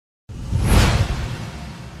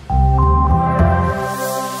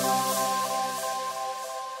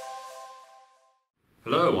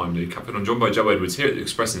the captain. I'm joined by Joe Edwards here at the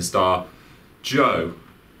Express and Star. Joe,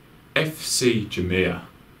 FC Jumilla.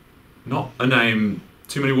 Not a name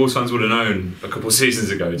too many Wolves fans would have known a couple of seasons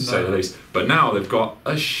ago, to say the least. But now they've got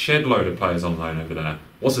a shed load of players on loan over there.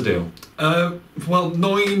 What's the deal? Well,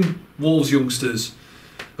 9 Wolves youngsters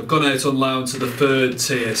have gone out on loan to the 3rd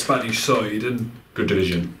tier Spanish side, and good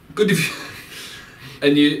division.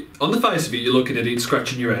 And you, on the face of it, you're looking at it,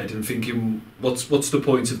 scratching your head, and thinking, what's the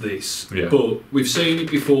point of this? Yeah. But we've seen it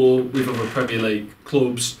before with other Premier League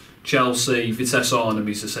clubs. Chelsea, Vitesse Arnhem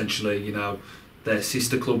is essentially, you know, their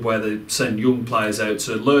sister club where they send young players out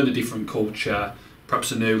to learn a different culture,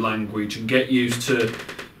 perhaps a new language, and get used to,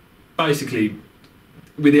 basically,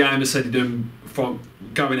 with the aim of sending them from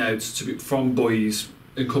going out from boys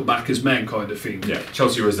and come back as men, kind of thing. Yeah,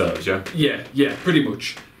 Chelsea reserves, yeah? Yeah, pretty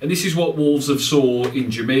much. And this is what Wolves have saw in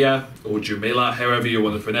Jumilla, or Jumilla, however you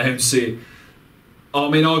want to pronounce it. I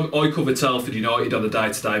mean, I cover Telford United on a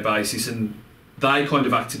day-to-day basis, and they kind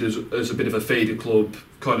of acted as a bit of a feeder club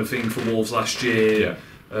kind of thing for Wolves last year.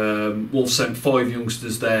 Yeah. Wolves sent 5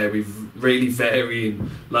 youngsters there with really varying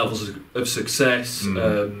levels of success.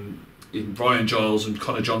 In Ryan Giles and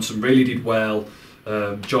Connor Johnson really did well.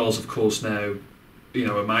 Giles, of course, now, you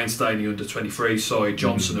know, a mainstay in the under-23 side.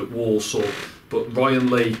 Johnson at Walsall. But Ryan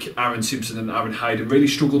Leake, Aaron Simpson and Aaron Hayden really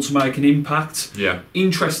struggled to make an impact. Yeah.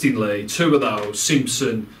 Interestingly, 2 of those,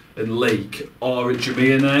 Simpson and Leake, are at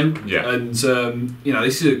Jumilla now. Yeah. And, you know,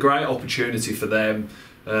 this is a great opportunity for them.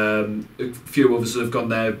 A few others have gone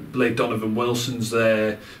there. Blake Donovan Wilson's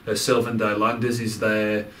there. Sylvain De Landers is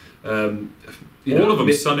there. All of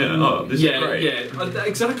them sunning it up. This is great. Yeah,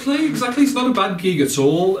 exactly. It's not a bad gig at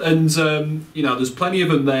all. And, you know, there's plenty of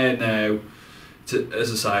them there now. To,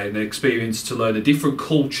 as I say, an experience to learn a different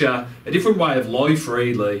culture, a different way of life,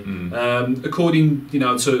 really. According,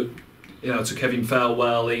 to Kevin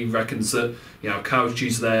Fairwell, he reckons that,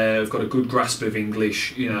 coaches there have got a good grasp of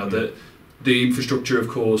English. That the infrastructure, of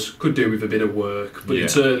course, could do with a bit of work, but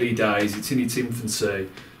it's early days, it's in its infancy,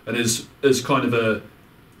 and as kind of a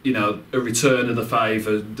return of the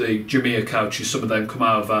favour, the Jumilla coaches, some of them come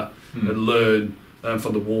over and learn.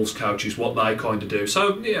 From the Wolves coaches, what they kind of do.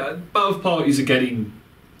 So, both parties are getting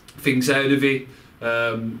things out of it.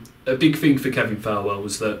 A big thing for Kevin Farwell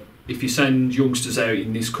was that if you send youngsters out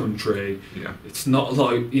in this country, it's not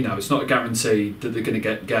like, it's not a guarantee that they're going to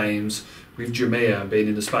get games. With Jumilla being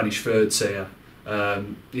in the Spanish 3rd tier,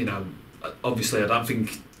 obviously I don't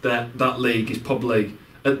think that league is probably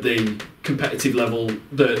at the competitive level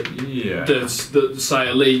that say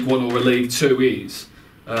a League 1 or a League 2 is.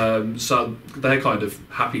 So they're kind of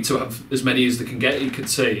happy to have as many as they can get, you could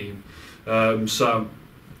see. So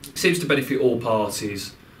it seems to benefit all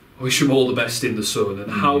parties. I wish them all the best in the sun, and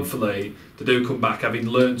hopefully they do come back having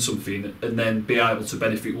learned something and then be able to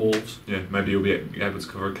benefit Wolves. Yeah, maybe you'll be able to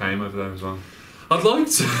cover a game over there as well. I'd like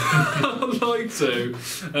to. I'd like to.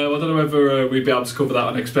 I don't know whether we'd be able to cover that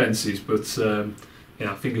on expenses, but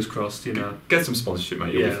fingers crossed. Get some sponsorship,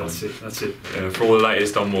 mate. You'll be fine. That's it. For all the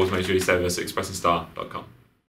latest on Wolves, make sure you stay with us at expressandstar.com.